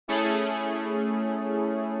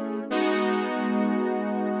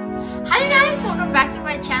welcome back to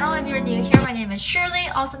my channel. If you're new here, my name is Shirley,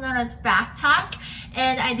 also known as Backttalk,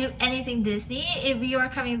 and I do anything Disney. If you are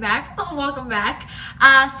coming back, oh, welcome back.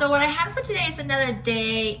 So what I have for today is another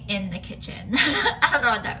day in the kitchen. I don't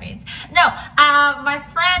know what that means. No, my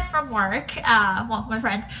friend from work, well, my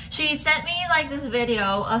friend, she sent me like this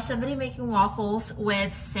video of somebody making waffles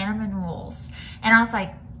with cinnamon rolls, and I was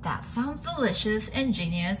like, that sounds delicious and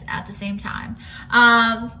genius at the same time.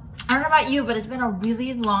 I don't know about you, but it's been a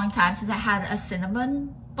really long time since I had a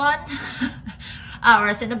cinnamon bun or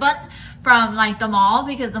a Cinnabon from like the mall,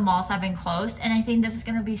 because the malls have been closed, and I think this is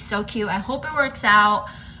gonna be so cute. I hope it works out.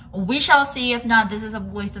 We shall see. If not, this is a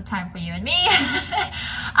waste of time for you and me.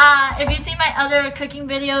 If you see my other cooking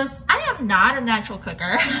videos, I am not a natural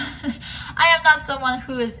cooker. I am not someone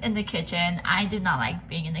who is in the kitchen. I do not like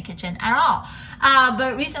being in the kitchen at all.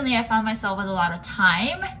 But recently I found myself with a lot of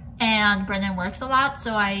time, and Brendan works a lot,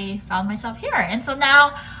 so I found myself here. And so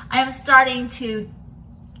now I am starting to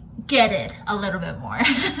get it a little bit more.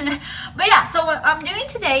 But yeah, so what I'm doing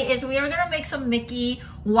today is we are gonna make some Mickey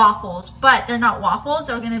waffles, but they're not waffles,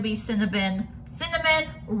 they're gonna be cinnamon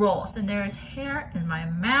rolls. And there's hair in my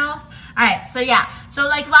mouth. All right, so yeah, so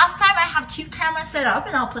like last time I have two cameras set up,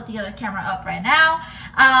 and I'll put the other camera up right now.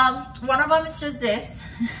 One of them is just this.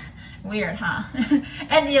 Weird, huh?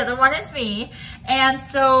 And the other one is me. And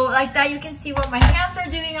so like that, you can see what my hands are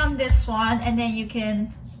doing on this one, and then you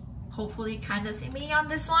can hopefully kind of see me on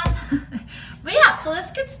this one. But yeah, so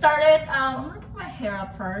let's get started. I'm gonna put my hair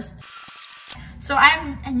up first. So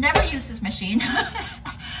I never use this machine.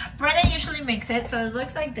 Brendan usually makes it, so it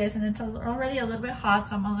looks like this, and it's already a little bit hot,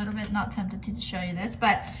 so I'm a little bit not tempted to show you this,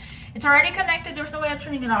 but it's already connected. There's no way of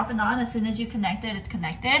turning it off and on. As soon as you connect it, it's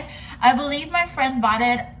connected. I believe my friend bought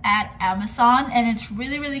it at Amazon, and it's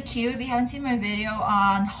really, really cute. If you haven't seen my video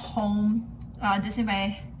on home, Kitchen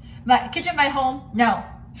by Home, no.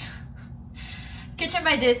 Kitchen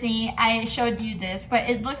by Disney, I showed you this, but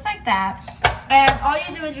it looks like that. And all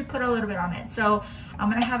you do is you put a little bit on it. So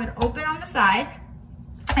I'm gonna have it open on the side,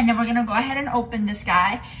 and then we're gonna go ahead and open this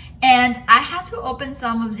guy. And I had to open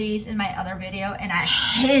some of these in my other video, and I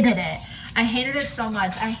hated it. I hated it so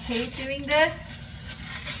much. I hate doing this.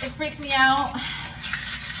 It freaks me out.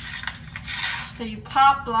 So you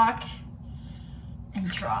pop, block, and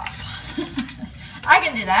drop. I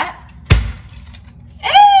can do that.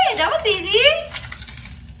 Hey, that was easy.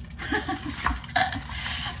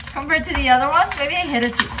 Compared to the other ones, maybe I hit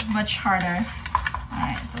it too much harder. All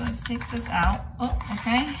right, so let's take this out. Oh,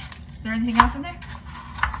 okay. Is there anything else in there?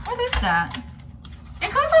 What is that?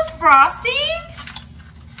 It comes with frosting?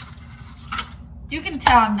 You can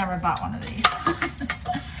tell I've never bought one of these.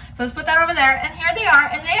 So let's put that over there, and here they are,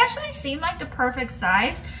 and they actually seem like the perfect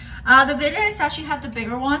size. The video said she had the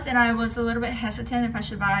bigger ones, and I was a little bit hesitant if I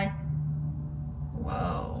should buy.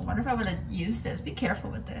 Whoa, I wonder if I would have used this. Be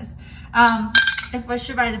careful with this. If I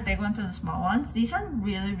should buy the big ones or the small ones. These are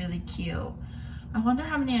really, really cute. I wonder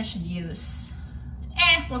how many I should use.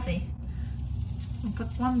 We'll see. We'll put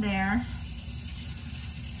one there.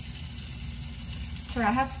 Should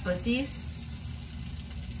I have split these?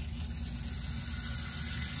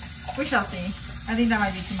 We shall see. I think that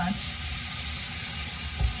might be too much.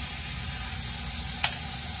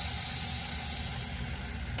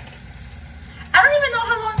 I don't even know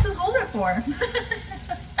how long to hold it for.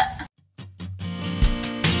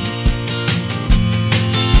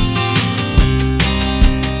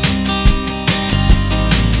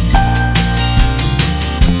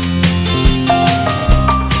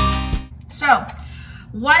 So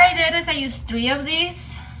what I did is I used 3 of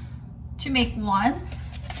these to make one,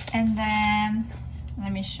 and then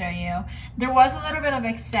let me show you. There was a little bit of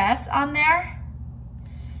excess on there.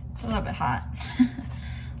 It's a little bit hot.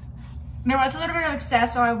 There was a little bit of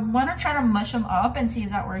excess, so I want to try to mush them up and see if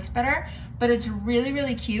that works better. But it's really,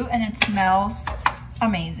 really cute, and it smells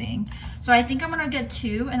amazing. So I think I'm gonna get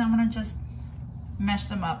 2, and I'm gonna just mash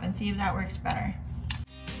them up and see if that works better.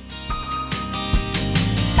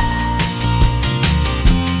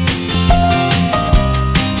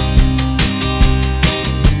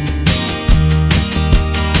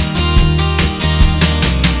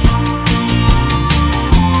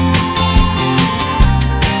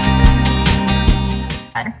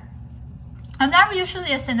 I'm not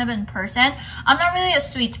usually a cinnamon person. I'm not really a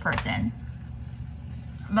sweet person.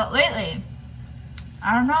 But lately,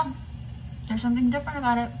 I don't know. There's something different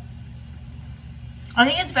about it. I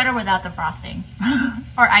think it's better without the frosting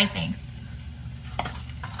or icing.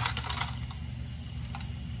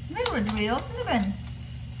 Made with real cinnamon.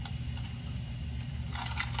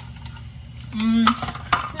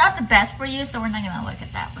 It's not the best for you, so we're not gonna look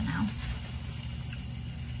at that for now.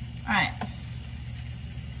 All right.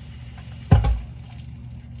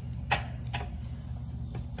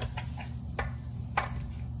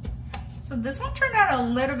 this one turned out a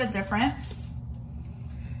little bit different.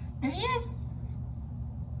 There he is.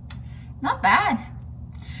 Not bad.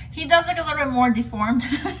 He does look a little bit more deformed.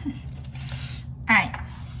 Alright.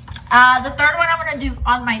 The third one I'm gonna do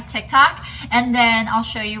on my TikTok, and then I'll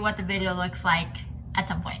show you what the video looks like at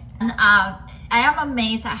some point. And, I am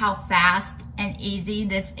amazed at how fast and easy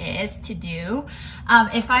this is to do.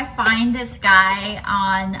 If I find this guy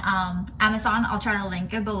on Amazon, I'll try to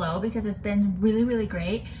link it below because it's been really, really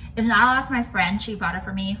great. If not, I'll ask my friend. She bought it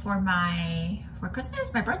for me for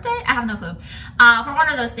Christmas, my birthday? I have no clue. For one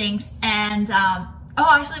of those things. And, oh,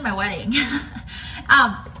 actually my wedding.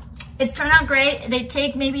 It's turned out great. They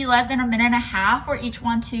take maybe less than a minute and a half for each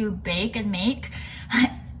one to bake and make.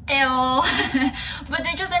 Ew. But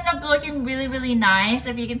they just end up looking really, really nice.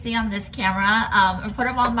 If you can see on this camera, I put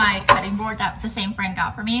them on my cutting board that the same friend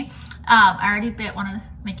got for me. I already bit one of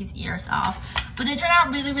Mickey's ears off, but they turned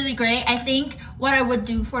out really, really great. I think what I would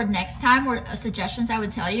do for next time, or suggestions I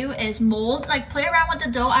would tell you, is mold, like play around with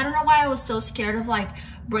the dough. I don't know why I was so scared of like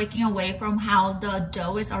breaking away from how the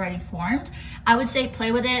dough is already formed. I would say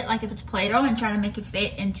play with it like if it's Play-Doh and try to make it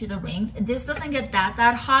fit into the rings. This doesn't get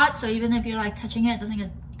that hot, so even if you're like touching it, it doesn't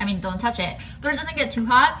get, I mean, don't touch it, but it doesn't get too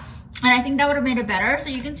hot. And I think that would have made it better. So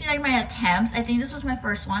you can see like my attempts. I think this was my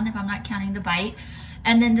first one, if I'm not counting the bite.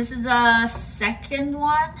 And then this is a second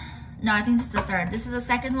one. No, I think this is the third. This is the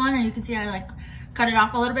second one, and you can see I like cut it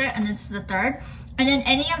off a little bit, and this is the third. And then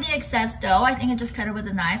any of the excess dough, I think I just cut it with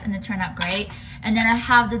a knife, and it turned out great. And then I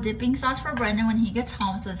have the dipping sauce for Brendan when he gets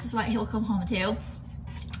home, so this is what he'll come home to.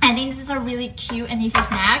 I think this is a really cute and easy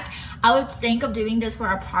snack. I would think of doing this for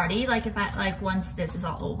a party, like if I, like once this is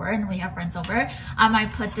all over and we have friends over, I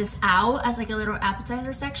might put this out as like a little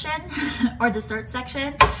appetizer section or dessert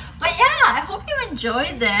section. But yeah, I hope you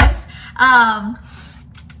enjoyed this. I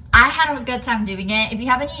had a good time doing it. If you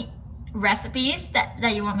have any recipes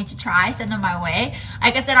that you want me to try, send them my way.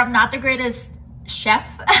 Like I said, I'm not the greatest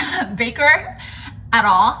chef, baker at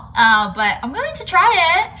all, but I'm willing to try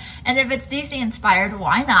it. And if it's Disney inspired,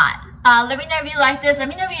 why not? Let me know if you like this. Let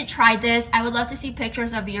me know if you tried this. I would love to see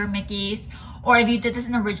pictures of your Mickeys, or if you did this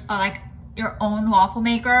in like your own waffle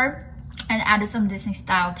maker and added some Disney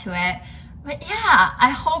style to it. But yeah, I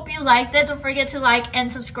hope you liked it. Don't forget to like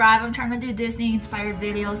and subscribe. I'm trying to do Disney inspired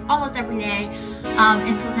videos almost every day.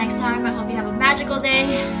 Until next time, I hope you have a magical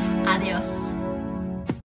day. Adios.